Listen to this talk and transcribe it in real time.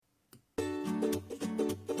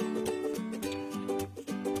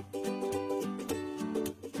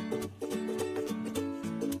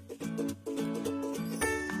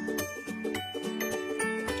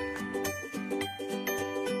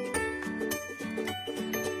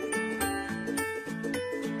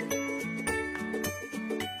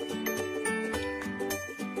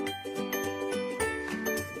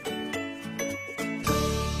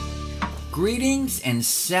Greetings and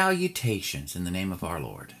salutations in the name of our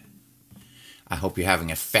Lord. I hope you're having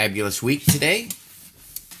a fabulous week today.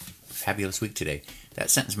 Fabulous week today. That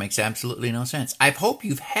sentence makes absolutely no sense. I hope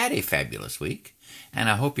you've had a fabulous week, and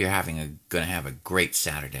I hope you're going to have a great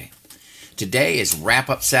Saturday. Today is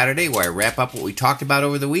Wrap-Up Saturday, where I wrap up what we talked about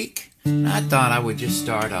over the week. And I thought I would just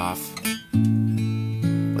start off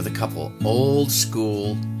with a couple old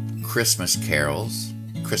school Christmas carols,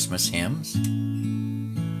 Christmas hymns,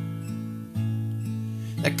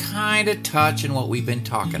 that kind of touch on what we've been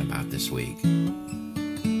talking about this week.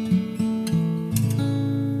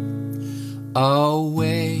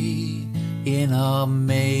 Away in a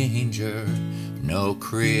manger, no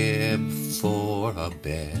crib for a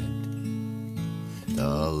bed,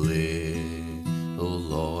 the little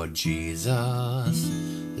Lord Jesus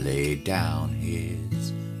laid down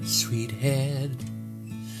his sweet head.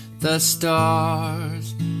 The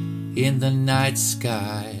stars in the night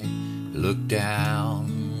sky looked down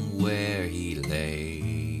where he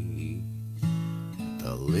lay.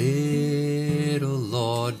 The little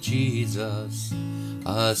Lord Jesus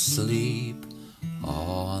asleep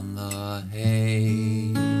on the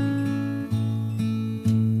hay.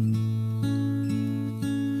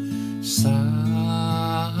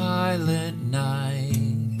 Silent night,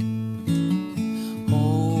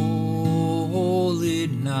 holy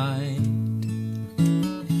night,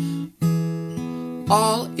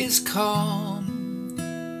 all is calm,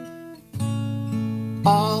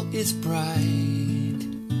 all is bright,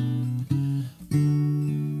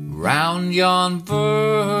 round yon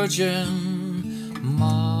virgin,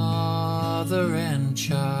 mother and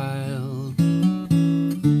child,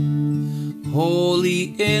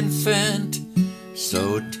 holy infant,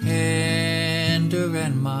 so tender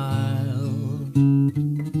and mild,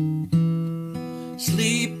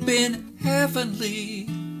 sleep in heavenly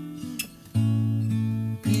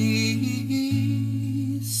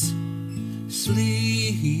peace,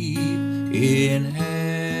 sleep in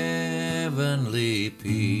heavenly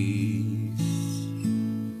peace.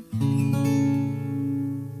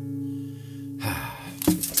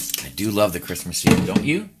 I do love the Christmas season, don't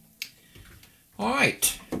you? All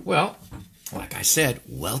right. Well, like I said,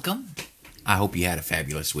 welcome. I hope you had a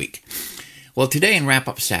fabulous week. Well, today in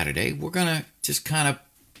Wrap-Up Saturday, we're going to just kind of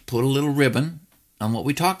put a little ribbon on what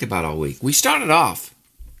we talked about all week. We started off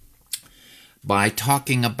by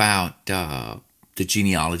talking about the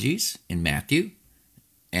genealogies in Matthew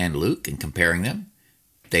and Luke and comparing them.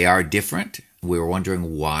 They are different. We were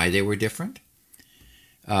wondering why they were different.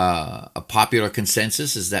 A popular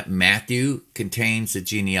consensus is that Matthew contains the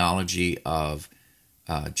genealogy of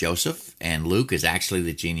Joseph, and Luke is actually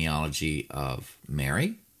the genealogy of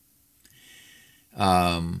Mary.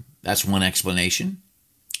 That's one explanation.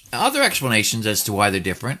 Other explanations as to why they're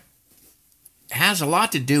different has a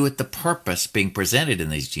lot to do with the purpose being presented in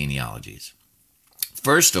these genealogies.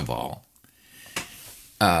 First of all,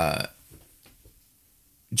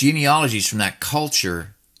 genealogies from that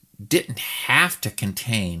culture didn't have to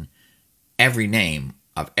contain every name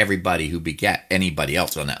of everybody who begat anybody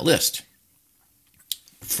else on that list.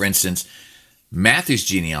 For instance, Matthew's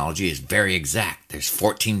genealogy is very exact. There's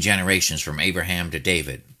 14 generations from Abraham to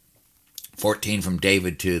David, 14 from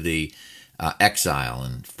David to the exile,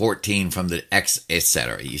 and 14 from the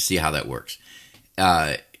etc. You see how that works.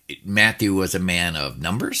 Matthew was a man of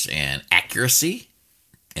numbers and accuracy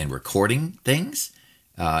and recording things.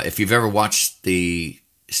 If you've ever watched the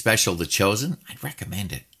special The Chosen, I'd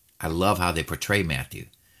recommend it. I love how they portray Matthew.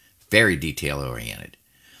 Very detail-oriented.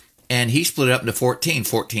 And he split it up into 14.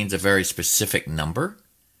 14 is a very specific number.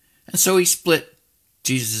 And so he split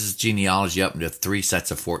Jesus' genealogy up into 3 sets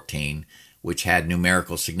of 14, which had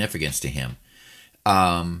numerical significance to him.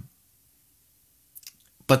 But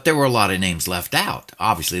there were a lot of names left out.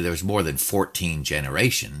 Obviously, there was more than 14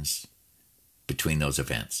 generations between those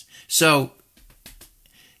events. So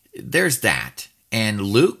there's that. And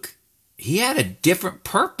Luke, he had a different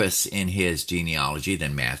purpose in his genealogy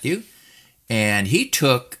than Matthew. And he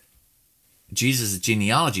took Jesus'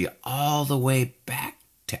 genealogy all the way back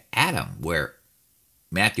to Adam, where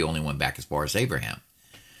Matthew only went back as far as Abraham.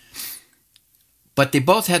 But they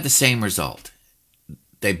both had the same result.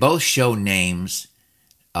 They both show names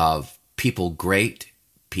of people great,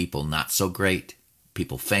 people not so great,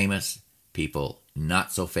 people famous, people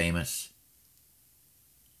not so famous.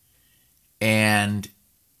 And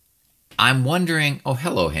I'm wondering, oh,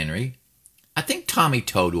 hello, Henry. I think Tommy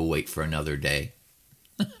Toad will wait for another day.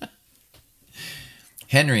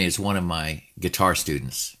 Henry is one of my guitar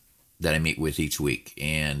students that I meet with each week,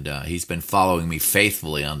 and he's been following me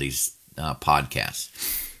faithfully on these podcasts.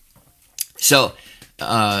 So,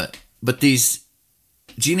 but these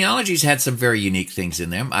genealogies had some very unique things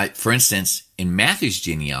in them. For instance, in Matthew's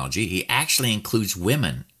genealogy, he actually includes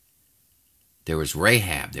women. There was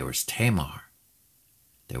Rahab, there was Tamar,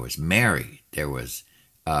 there was Mary, there was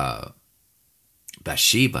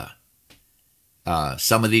Bathsheba.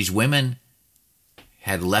 Some of these women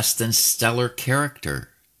had less than stellar character.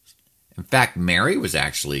 In fact, Mary was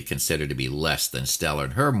actually considered to be less than stellar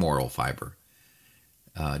in her moral fiber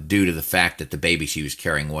due to the fact that the baby she was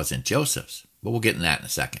carrying wasn't Joseph's. But we'll get into that in a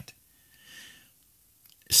second.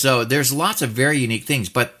 So there's lots of very unique things,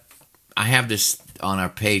 but I have this on our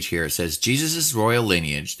page here. It says, Jesus' royal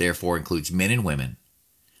lineage therefore includes men and women,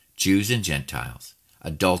 Jews and Gentiles,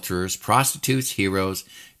 adulterers, prostitutes, heroes.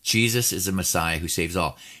 Jesus is a Messiah who saves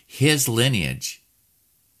all. His lineage,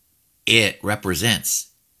 it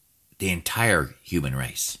represents the entire human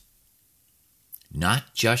race,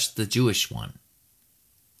 not just the Jewish one.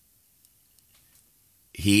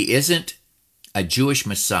 He isn't a Jewish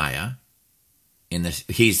Messiah in this.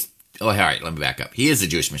 All right, let me back up. He is a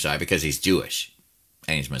Jewish Messiah because he's Jewish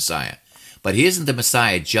and he's Messiah. But he isn't the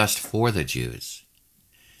Messiah just for the Jews.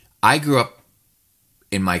 I grew up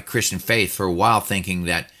in my Christian faith for a while thinking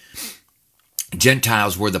that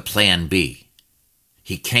Gentiles were the plan B.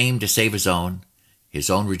 He came to save his own. His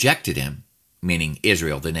own rejected him, meaning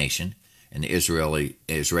Israel, the nation, and Israel's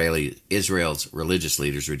religious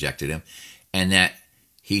leaders rejected him, and that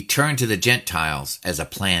he turned to the Gentiles as a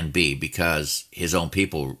plan B because his own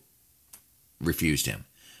people refused him.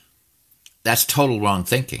 That's total wrong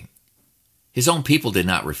thinking. His own people did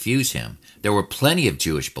not refuse him. There were plenty of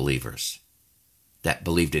Jewish believers that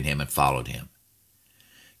believed in him and followed him.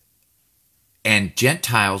 And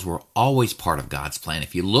Gentiles were always part of God's plan.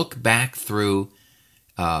 If you look back through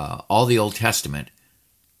all the Old Testament,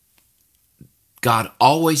 God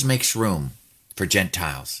always makes room for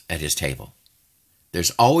Gentiles at his table.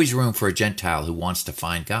 There's always room for a Gentile who wants to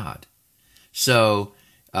find God. So,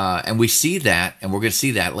 and we see that, and we're going to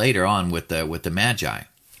see that later on with the Magi.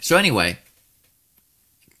 So anyway,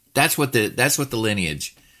 that's what the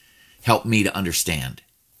lineage helped me to understand,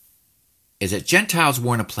 is that Gentiles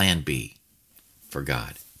weren't a plan B for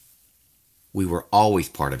God. We were always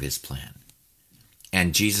part of his plan.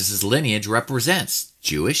 And Jesus' lineage represents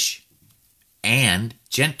Jewish and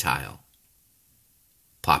Gentile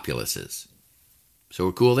populaces. So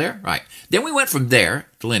we're cool there? Right. Then we went from there,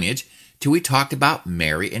 the lineage, till we talked about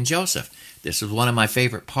Mary and Joseph. This was one of my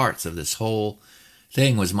favorite parts of this whole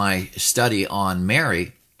thing, was my study on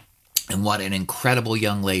Mary and what an incredible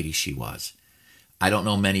young lady she was. I don't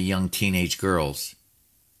know many young teenage girls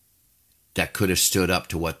that could have stood up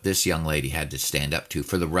to what this young lady had to stand up to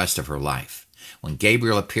for the rest of her life. When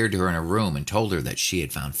Gabriel appeared to her in a room and told her that she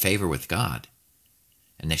had found favor with God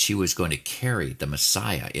and that she was going to carry the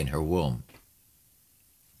Messiah in her womb.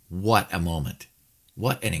 What a moment.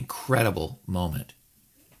 What an incredible moment.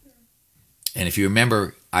 And if you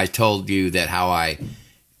remember, I told you that how I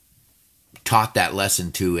taught that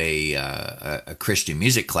lesson to a Christian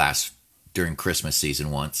music class during Christmas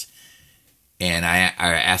season once. And I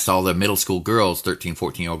asked all the middle school girls, 13,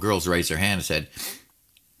 14-year-old girls, to raise their hand and said,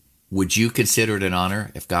 would you consider it an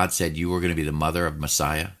honor if God said you were going to be the mother of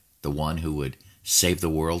Messiah, the one who would save the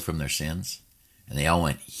world from their sins? And they all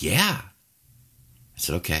went, yeah. I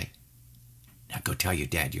said, okay, now go tell your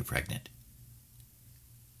dad you're pregnant.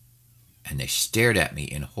 And they stared at me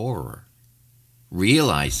in horror,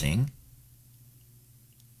 realizing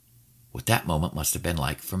what that moment must have been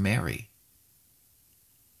like for Mary.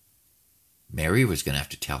 Mary was going to have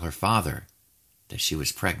to tell her father that she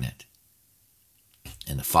was pregnant.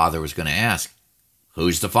 And the father was going to ask,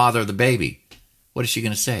 who's the father of the baby? What is she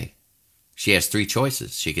going to say? She has three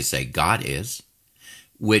choices. She could say, God is,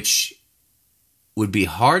 which would be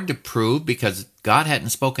hard to prove because God hadn't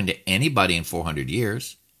spoken to anybody in 400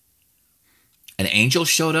 years. An angel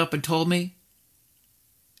showed up and told me.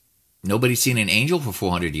 Nobody's seen an angel for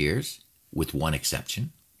 400 years, with one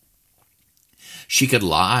exception. She could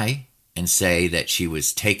lie and say that she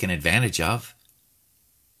was taken advantage of.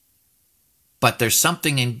 But there's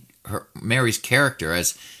something in Mary's character,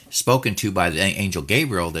 as spoken to by the angel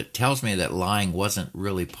Gabriel, that tells me that lying wasn't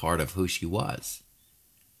really part of who she was.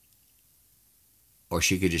 Or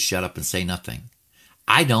she could just shut up and say nothing.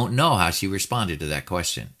 I don't know how she responded to that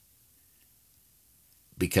question,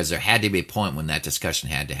 because there had to be a point when that discussion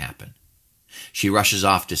had to happen. She rushes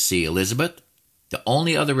off to see Elizabeth, the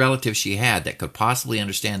only other relative she had that could possibly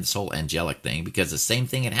understand this whole angelic thing, because the same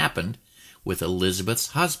thing had happened with Elizabeth's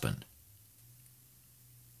husband.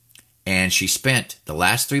 And she spent the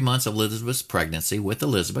last 3 months of Elizabeth's pregnancy with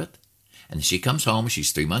Elizabeth, and she comes home,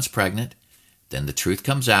 she's 3 months pregnant, then the truth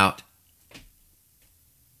comes out,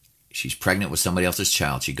 She's pregnant with somebody else's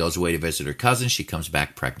child. She goes away to visit her cousin. She comes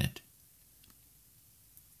back pregnant.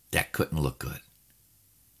 That couldn't look good.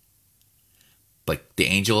 But the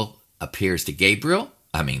angel appears to Gabriel.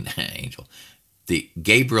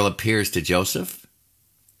 Gabriel appears to Joseph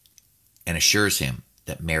and assures him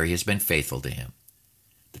that Mary has been faithful to him,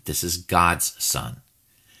 that this is God's son.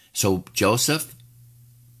 So Joseph,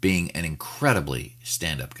 being an incredibly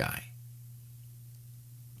stand-up guy,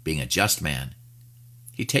 being a just man,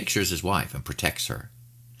 he takes her as his wife and protects her.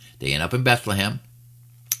 They end up in Bethlehem.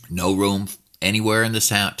 No room anywhere in this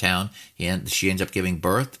town. She ends up giving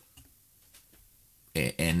birth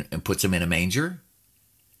and puts him in a manger,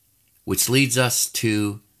 which leads us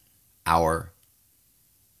to our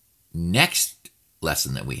next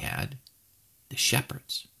lesson that we had, the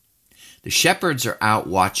shepherds. The shepherds are out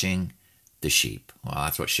watching the sheep. Well,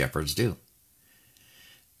 that's what shepherds do.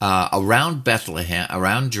 Around Bethlehem,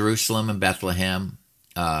 around Jerusalem and Bethlehem,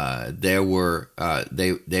 there would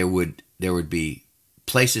be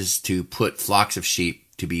places to put flocks of sheep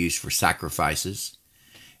to be used for sacrifices,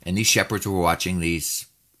 and these shepherds were watching these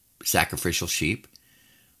sacrificial sheep,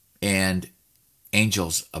 and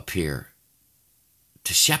angels appear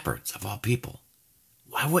to shepherds of all people.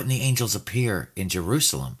 Why wouldn't the angels appear in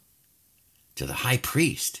Jerusalem to the high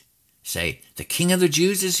priest? Say, the King of the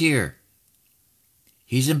Jews is here.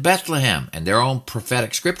 He's in Bethlehem. And their own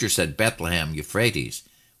prophetic scripture said Bethlehem, Euphrates,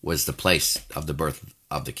 was the place of the birth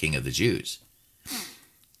of the King of the Jews.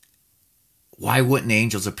 Why wouldn't the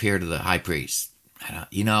angels appear to the high priest?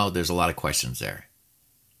 There's a lot of questions there.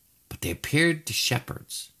 But they appeared to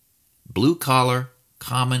shepherds, blue-collar,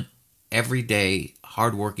 common, everyday,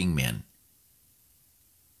 hardworking men.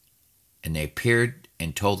 And they appeared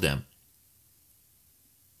and told them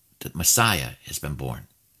that Messiah has been born.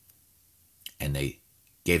 And they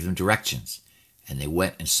gave them directions. And they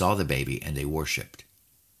went and saw the baby and they worshiped.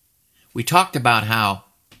 We talked about how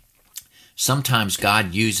sometimes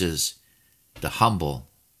God uses the humble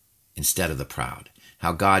instead of the proud.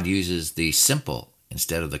 How God uses the simple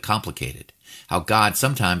instead of the complicated. How God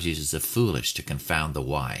sometimes uses the foolish to confound the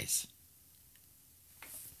wise.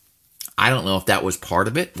 I don't know if that was part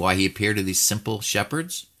of it, why he appeared to these simple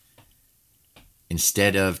shepherds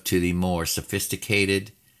instead of to the more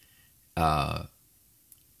sophisticated,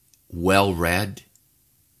 well-read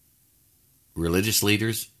religious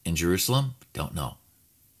leaders in Jerusalem. Don't know.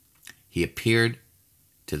 He appeared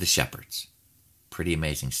to the shepherds. Pretty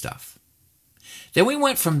amazing stuff. Then we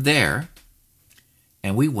went from there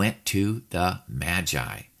and we went to the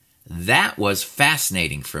Magi. That was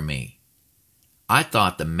fascinating for me. I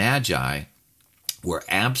thought the Magi was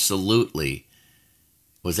absolutely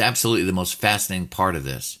the most fascinating part of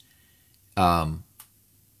this.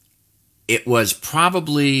 It was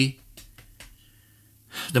probably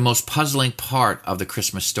the most puzzling part of the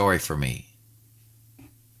Christmas story for me.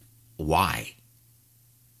 Why?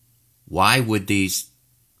 Why would these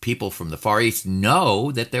people from the Far East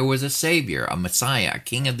know that there was a Savior, a Messiah, a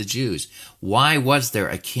King of the Jews? Why was there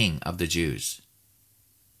a King of the Jews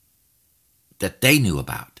that they knew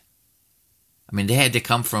about? I mean, they had to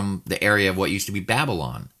come from the area of what used to be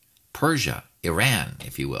Babylon, Persia, Iran,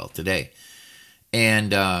 if you will, today.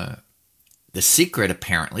 And the secret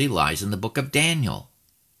apparently lies in the book of Daniel.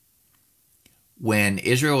 When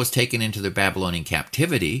Israel was taken into the Babylonian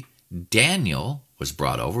captivity, Daniel was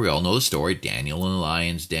brought over. We all know the story. Daniel in the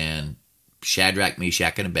lion's den, Shadrach,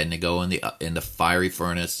 Meshach, and Abednego in the fiery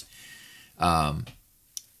furnace.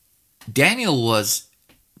 Daniel was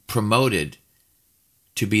promoted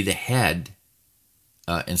to be the head.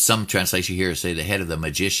 In some translation here, say the head of the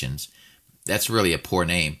magicians. That's really a poor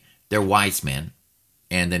name. They're wise men.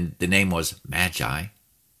 And then the name was Magi.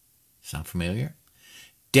 Sound familiar?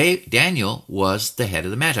 Daniel was the head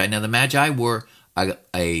of the Magi. Now, the Magi were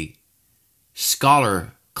a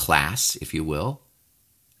scholar class, if you will,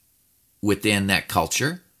 within that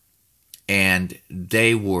culture. And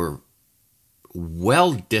they were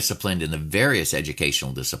well disciplined in the various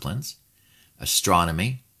educational disciplines,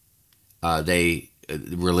 astronomy,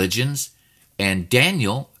 religions. And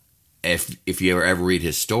Daniel, if you ever read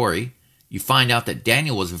his story, you find out that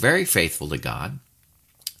Daniel was very faithful to God,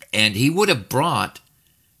 and he would have brought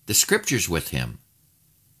the scriptures with him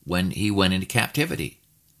when he went into captivity.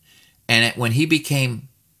 And when he became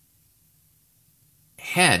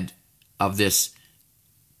head of this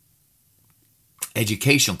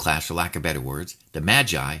educational class, for lack of better words, the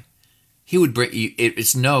Magi, he would bring.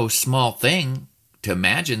 It's no small thing to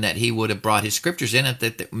imagine that he would have brought his scriptures in it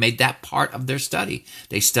that made that part of their study.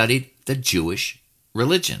 They studied the Jewish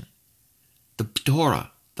religion, the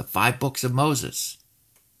Torah, the 5 books of Moses.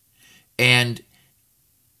 And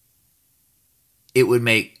it would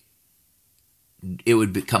make it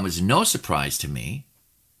would become as no surprise to me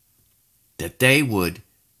that they would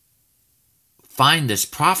find this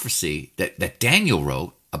prophecy that Daniel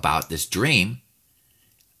wrote about this dream,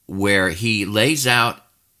 where he lays out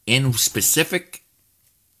in specific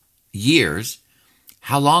years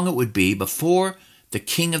how long it would be before the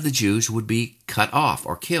king of the Jews would be cut off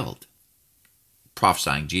or killed,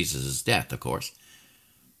 prophesying Jesus' death, of course.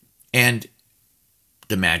 And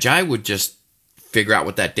the Magi would just figure out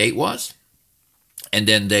what that date was, and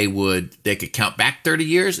then they could count back 30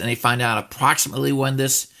 years, and they find out approximately when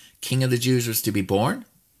this king of the Jews was to be born.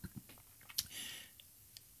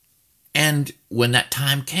 And when that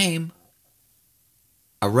time came,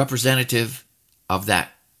 a representative of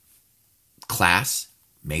that class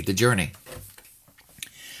made the journey.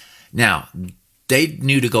 Now, they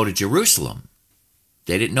knew to go to Jerusalem.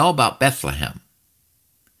 They didn't know about Bethlehem.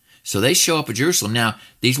 So they show up at Jerusalem. Now,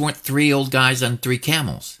 these weren't 3 old guys on 3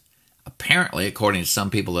 camels. Apparently, according to some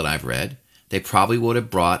people that I've read, they probably would have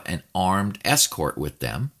brought an armed escort with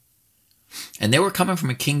them. And they were coming from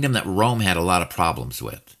a kingdom that Rome had a lot of problems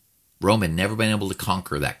with. Rome had never been able to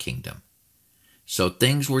conquer that kingdom. So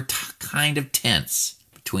things were kind of tense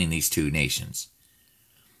between these two nations.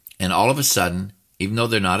 And all of a sudden, even though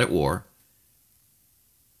they're not at war,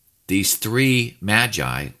 these 3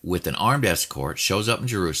 magi with an armed escort shows up in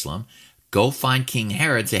Jerusalem, go find King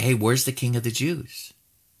Herod, say, hey, where's the king of the Jews?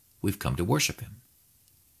 We've come to worship him.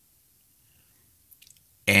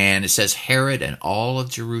 And it says Herod and all of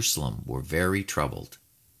Jerusalem were very troubled.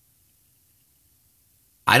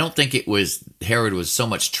 I don't think Herod was so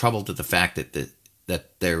much troubled at the fact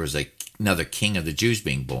that there was another king of the Jews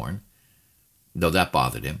being born, though that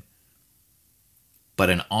bothered him. But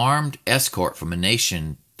an armed escort from a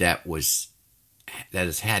nation that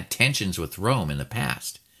has had tensions with Rome in the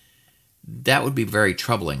past, that would be very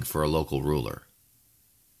troubling for a local ruler.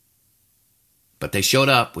 But they showed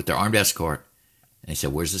up with their armed escort, and they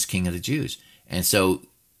said, where's this king of the Jews? And so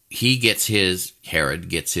Herod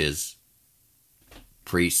gets his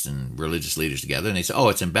priests and religious leaders together, and they say, oh,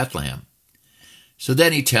 it's in Bethlehem. So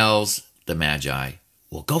then he tells the Magi,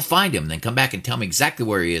 well, go find him, and then come back and tell me exactly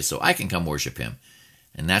where he is so I can come worship him.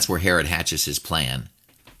 And that's where Herod hatches his plan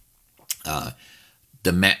to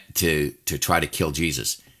try to kill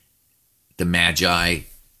Jesus. The Magi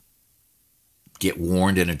get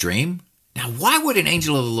warned in a dream. Now, why would an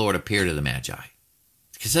angel of the Lord appear to the Magi?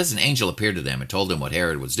 Because as an angel appeared to them and told them what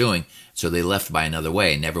Herod was doing, so they left by another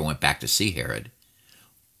way and never went back to see Herod.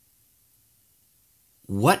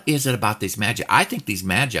 What is it about these Magi? I think these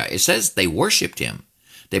Magi, it says they worshipped him.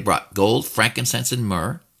 They brought gold, frankincense, and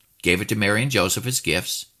myrrh, gave it to Mary and Joseph as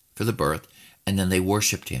gifts for the birth, and then they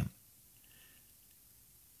worshipped him.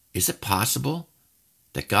 Is it possible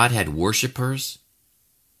that God had worshipers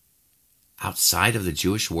outside of the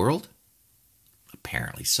Jewish world?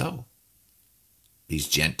 Apparently so. These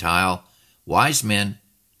Gentile wise men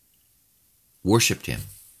worshipped him.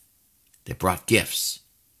 They brought gifts.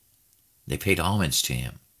 They paid homage to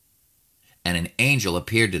him. And an angel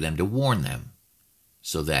appeared to them to warn them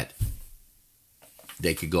so that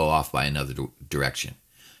they could go off by another direction.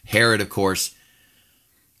 Herod, of course,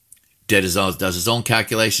 does his own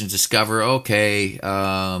calculations, discover, okay,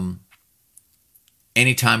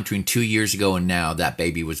 anytime between 2 years ago and now, that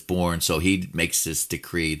baby was born. So he makes this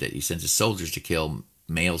decree that he sends his soldiers to kill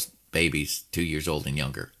male babies 2 years old and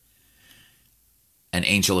younger. An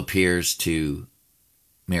angel appears to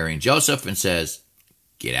Mary and Joseph and says,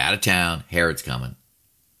 get out of town, Herod's coming.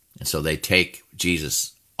 And so they take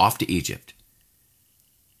Jesus off to Egypt.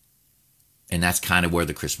 And that's kind of where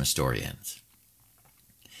the Christmas story ends.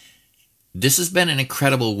 This has been an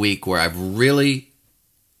incredible week where I've really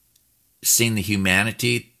seen the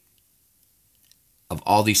humanity of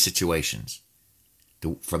all these situations.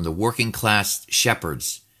 From the working class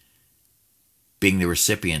shepherds being the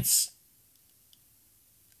recipients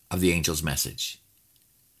of the angel's message.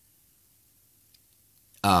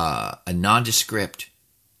 A nondescript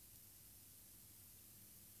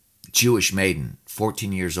Jewish maiden,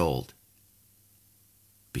 14 years old,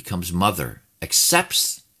 becomes mother,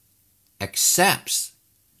 accepts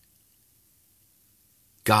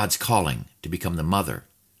God's calling to become the mother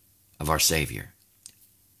of our Savior,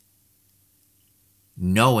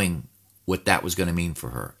 knowing what that was going to mean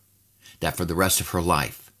for her, that for the rest of her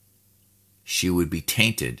life, she would be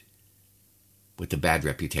tainted with a bad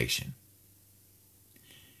reputation.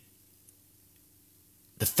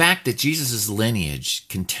 The fact that Jesus' lineage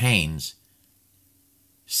contains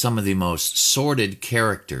some of the most sordid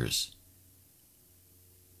characters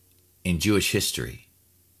in Jewish history.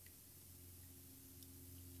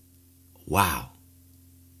 Wow.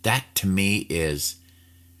 That to me is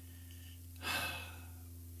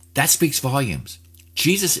That speaks volumes.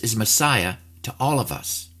 Jesus is Messiah to all of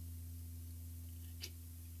us.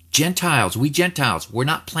 Gentiles, we're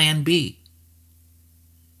not plan B.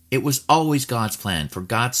 It was always God's plan, for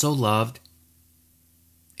God so loved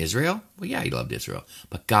Israel. Well, yeah, he loved Israel.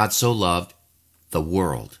 But God so loved the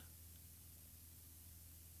world.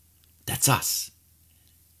 That's us.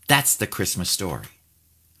 That's the Christmas story.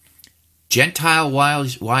 Gentile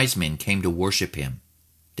wise men came to worship him.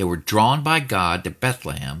 They were drawn by God to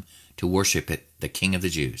Bethlehem to worship the King of the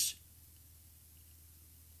Jews.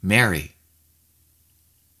 Mary,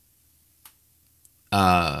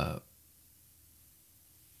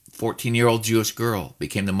 14-year-old Jewish girl,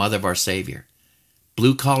 became the mother of our Savior.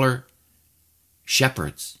 Blue-collar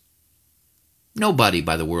shepherds, nobody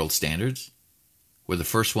by the world standards, were the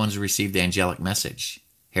first ones to receive the angelic message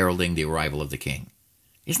heralding the arrival of the King.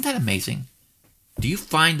 Isn't that amazing? Do you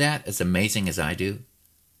find that as amazing as I do?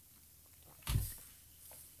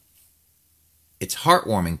 It's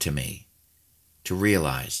heartwarming to me to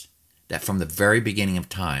realize that from the very beginning of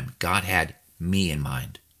time, God had me in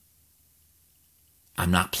mind. I'm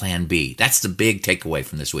not plan B. That's the big takeaway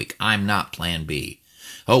from this week. I'm not plan B.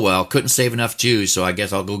 Oh, well, couldn't save enough Jews, so I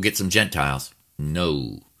guess I'll go get some Gentiles.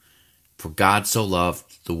 No. For God so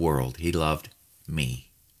loved the world, he loved me.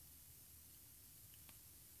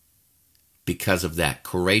 Because of that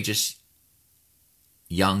courageous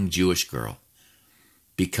young Jewish girl,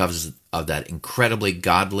 because of that incredibly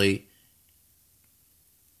godly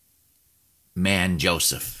man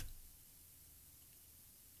Joseph,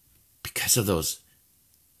 because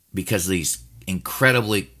these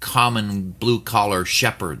incredibly common blue-collar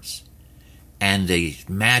shepherds and the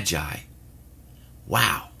magi.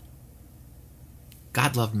 Wow.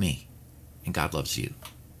 God loved me, and God loves you.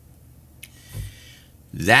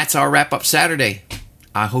 That's our wrap-up Saturday.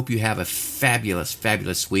 I hope you have a fabulous,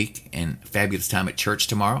 fabulous week and fabulous time at church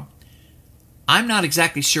tomorrow. I'm not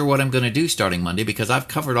exactly sure what I'm going to do starting Monday because I've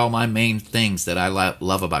covered all my main things that I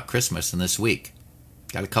love about Christmas in this week.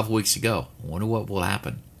 Got a couple weeks to go. I wonder what will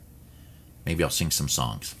happen. Maybe I'll sing some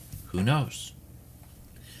songs. Who knows?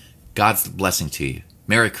 God's blessing to you.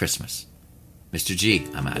 Merry Christmas. Mr. G,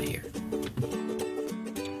 I'm out of here.